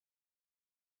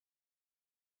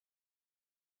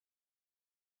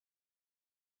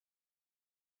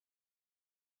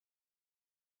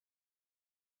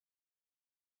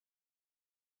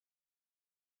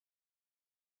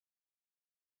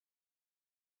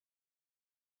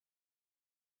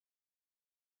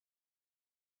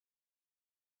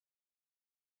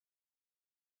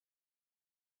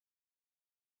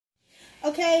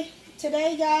Okay,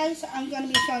 today guys, I'm going to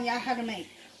be showing y'all how to make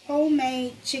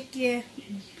homemade chicken,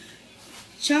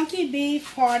 chunky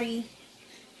beef hearty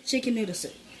chicken noodle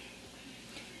soup.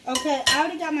 Okay, I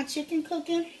already got my chicken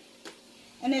cooking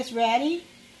and it's ready.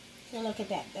 So look at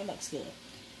that, that looks good.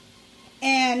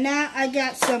 And now I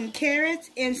got some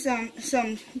carrots and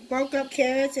some broke up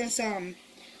carrots and some,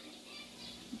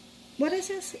 what is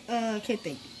this? I can't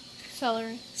think.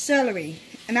 Celery. Celery.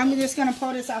 And I'm just going to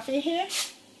pour this off in here.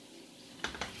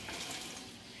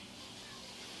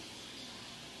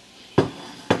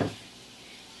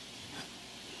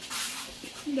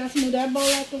 Let's move that bowl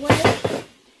out the way.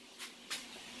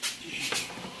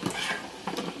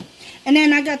 And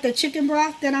then I got the chicken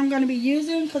broth that I'm going to be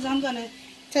using because I'm going to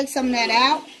take some of that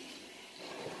out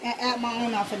and add my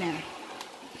own off of there.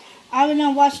 I already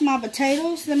done washed my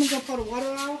potatoes. Let me go pour the water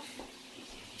off.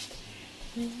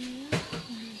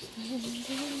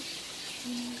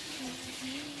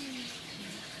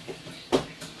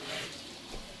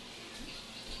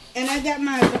 And I got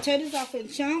my potatoes off in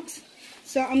chunks.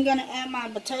 So I'm going to add my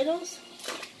potatoes.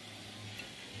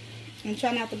 And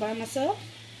try not to burn myself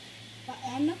by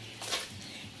adding them.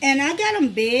 And I got them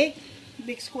big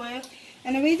square.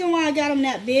 And the reason why I got them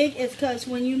that big is because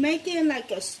when you make it like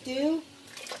a stew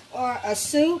or a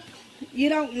soup, you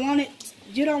don't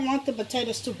want the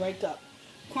potatoes to break up,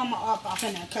 crumble up off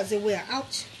in there, because it will.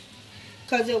 Ouch.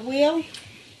 Because it will.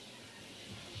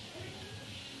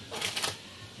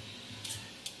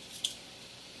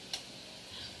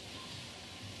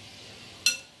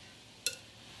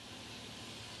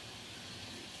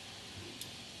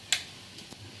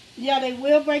 Yeah, they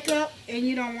will break up, and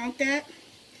you don't want that,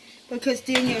 because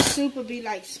then your soup will be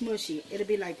like smushy. It'll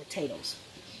be like potatoes.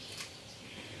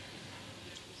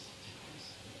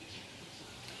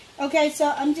 Okay,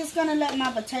 so I'm just going to let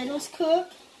my potatoes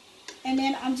cook, and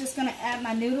then I'm just going to add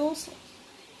my noodles,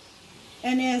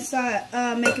 and then start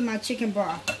making my chicken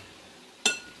broth,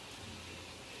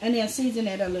 and then season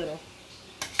it a little.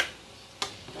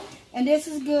 And this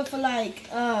is good for like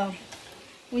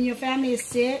when your family is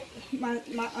sick. My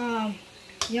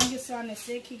youngest son is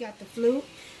sick. He got the flu.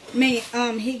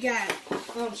 He got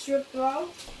strep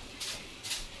throat.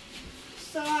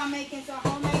 So I'm making some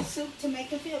homemade soup to make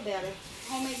him feel better.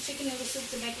 Homemade chicken noodle soup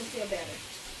to make him feel better.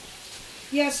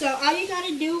 Yeah, so all you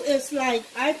gotta do is like,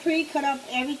 I pre-cut up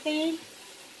everything.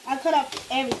 I cut up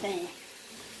everything.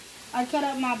 I cut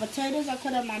up my potatoes, I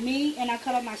cut up my meat, and I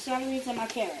cut up my celeries and my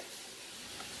carrots.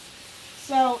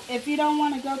 So if you don't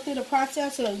want to go through the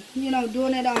process of,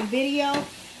 doing it on video,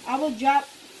 I will drop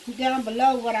down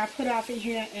below what I put off in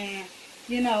here and,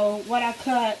 what I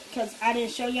cut, because I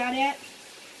didn't show y'all that.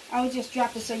 I will just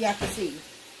drop it so y'all can see.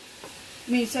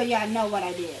 So y'all know what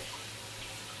I did.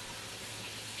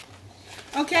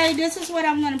 Okay, this is what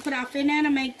I'm going to put off in there to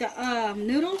make the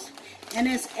noodles. And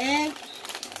it's egg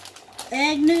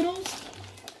noodles.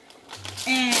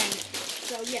 And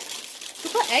so, yeah. You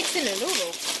put eggs in the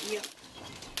noodles? Yep.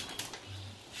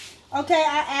 Okay,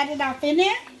 I added off in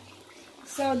there.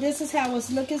 So this is how it's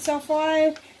looking so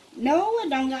far. No, I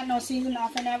don't got no seasoning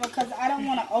off in there because I don't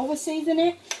want to over season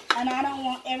it. And I don't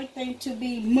want everything to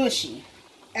be mushy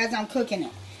as I'm cooking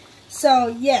it.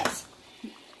 So yes,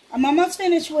 I'm almost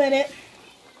finished with it.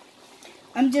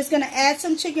 I'm just going to add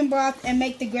some chicken broth and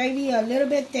make the gravy a little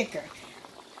bit thicker.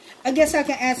 I guess I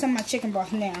can add some of my chicken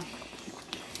broth now.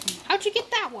 How'd you get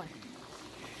that one?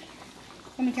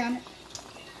 Let me count it.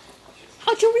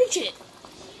 How'd you reach it?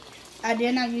 I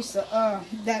did not use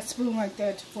that spoon right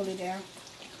there to pull it down.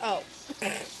 Oh.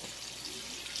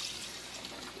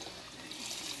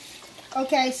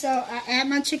 Okay, so I add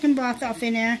my chicken broth off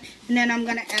in there, and then I'm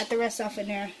going to add the rest off in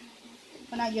there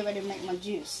when I get ready to make my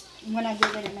juice. When I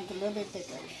get ready to make it a little bit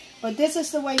thicker. But this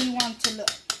is the way you want it to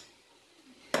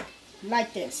look.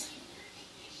 Like this.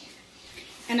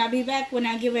 And I'll be back when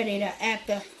I get ready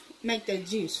to make the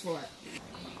juice for it.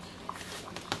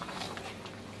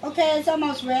 Okay, it's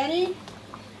almost ready.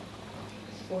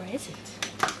 Or is it?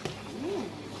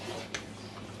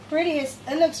 Pretty. It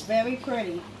looks very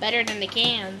pretty. Better than the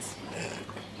cans.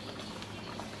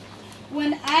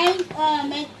 When I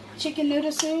make chicken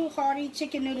noodle soup, hearty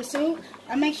chicken noodle soup,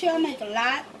 I make sure I make a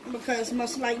lot because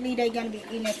most likely they're going to be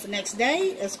eating it the next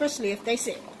day, especially if they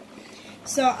sick.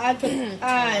 So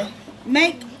I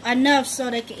make enough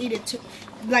so they can eat it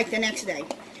like the next day.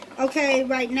 Okay,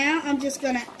 right now I'm just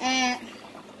going to add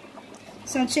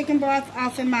some chicken broth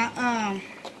off in my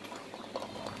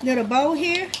little bowl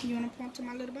here. You want to point to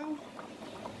my little bowl?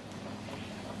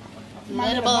 My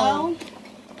little bowl.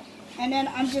 And then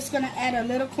I'm just going to add a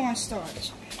little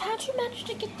cornstarch. How'd you manage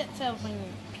to get that stuff on you?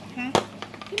 Huh?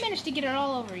 You managed to get it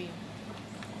all over you.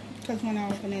 Because when I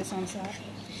open it, it's on the side.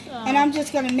 And I'm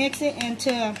just going to mix it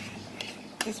until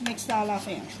it's mixed all off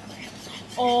in.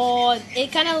 Oh,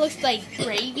 it kind of looks like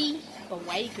gravy, but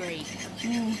white gravy.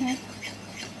 Mm-hmm.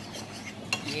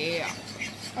 Yeah.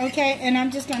 Okay, and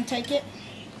I'm just going to take it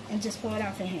and just pour it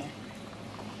off in here.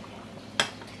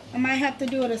 I might have to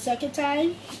do it a second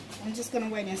time. I'm just going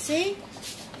to wait and see.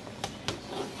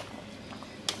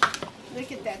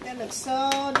 Look at that. That looks so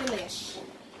delish.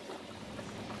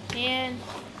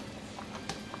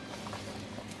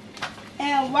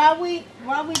 And while we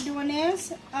doing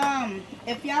this,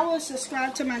 if y'all will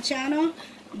subscribe to my channel,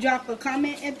 drop a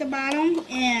comment at the bottom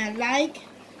and like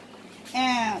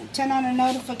and turn on the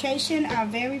notification. I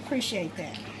very appreciate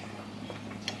that.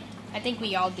 I think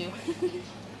we all do.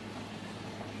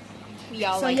 We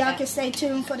all so like y'all that. can stay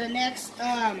tuned for the next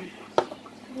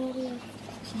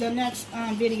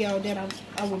video that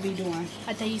I will be doing.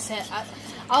 I thought you said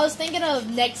I was thinking of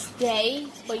next day,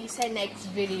 but you said next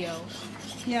video.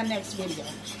 Yeah, next video.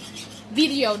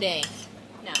 Video day.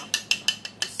 No.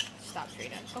 Stop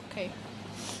straight up. Okay.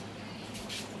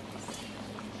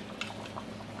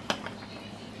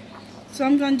 So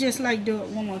I'm gonna just like do it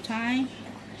one more time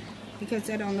because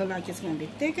that don't look like it's gonna be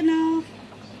thick enough.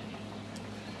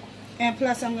 And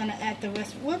plus I'm gonna add the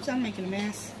rest. Whoops, I'm making a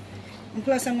mess. And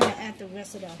plus I'm gonna add the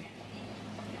rest of them.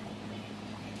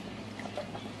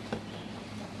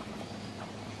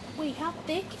 Wait, how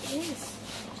thick is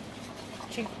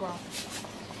chicken broth?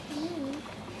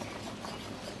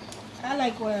 I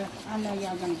like where I know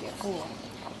y'all gonna get full.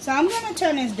 So I'm gonna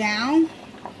turn this down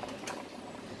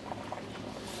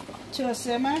to a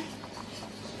simmer.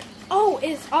 Oh,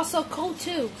 it's also cold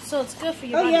too, so it's good for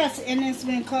your body. Yes, and it's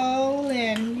been cold,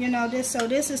 and you know this. So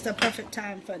this is the perfect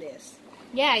time for this.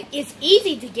 Yeah, it's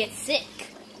easy to get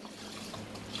sick.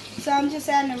 So I'm just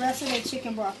adding the rest of the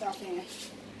chicken broth off in.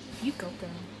 You go, girl.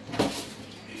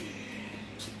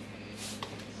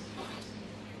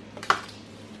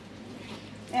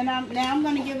 And now I'm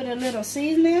going to give it a little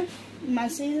seasoning. My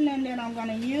seasoning that I'm going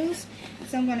to use.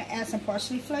 So I'm going to add some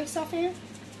parsley flakes off here.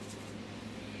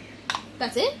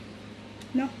 That's it?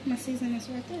 No, my seasoning is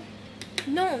right there.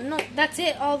 No, that's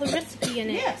it. All the recipe in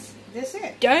it. Yes, that's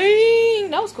it. Dang,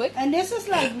 that was quick. And this is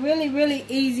like really, really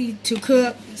easy to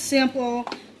cook. Simple.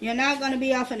 You're not going to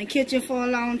be off in the kitchen for a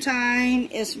long time.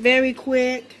 It's very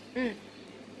quick.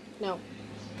 No.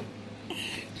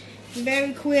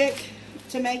 Very quick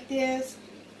to make this.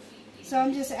 So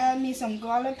I'm just adding me some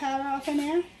garlic powder off in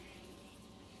there.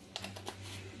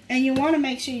 And you want to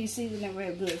make sure you season it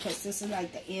real good because this is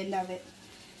like the end of it.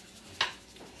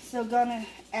 So gonna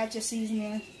add your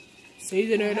seasoning.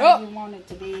 Season it How up. you want it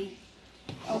to be.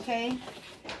 Okay.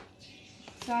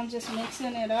 So I'm just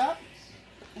mixing it up.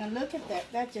 And look at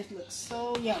that. That just looks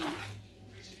so yummy.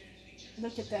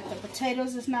 Look at that. The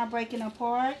potatoes is not breaking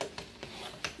apart.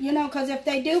 You know, because if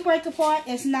they do break apart,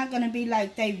 it's not going to be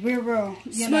like they real,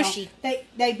 you smushy. know.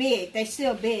 They big. They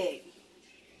still big.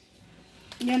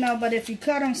 You know, but if you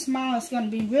cut them small, it's going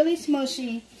to be really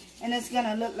smushy. And it's going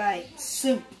to look like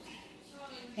soup.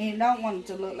 And you don't want it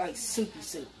to look like soupy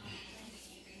soup.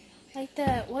 Like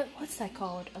that, what's that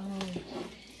called?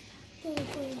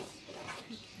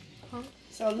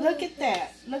 So look at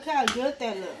that. Look how good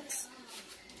that looks.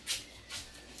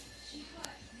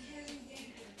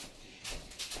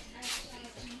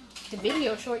 The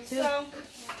video short too. So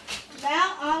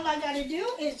now all I gotta do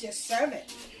is just serve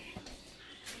it.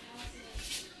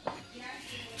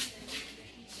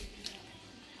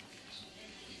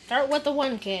 Start with the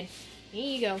one kid. Here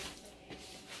you go.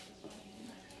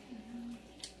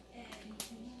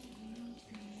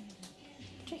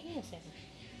 Put your hands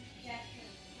in.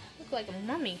 Look like a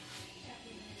mummy.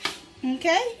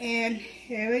 Okay, and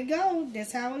here we go.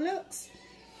 That's how it looks.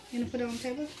 You gonna put it on the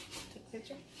table? Take a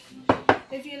picture.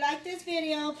 If you like this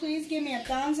video, please give me a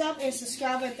thumbs up and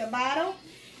subscribe at the bottom.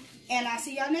 And I'll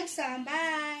see y'all next time.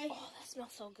 Bye. Oh, that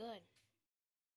smells so good.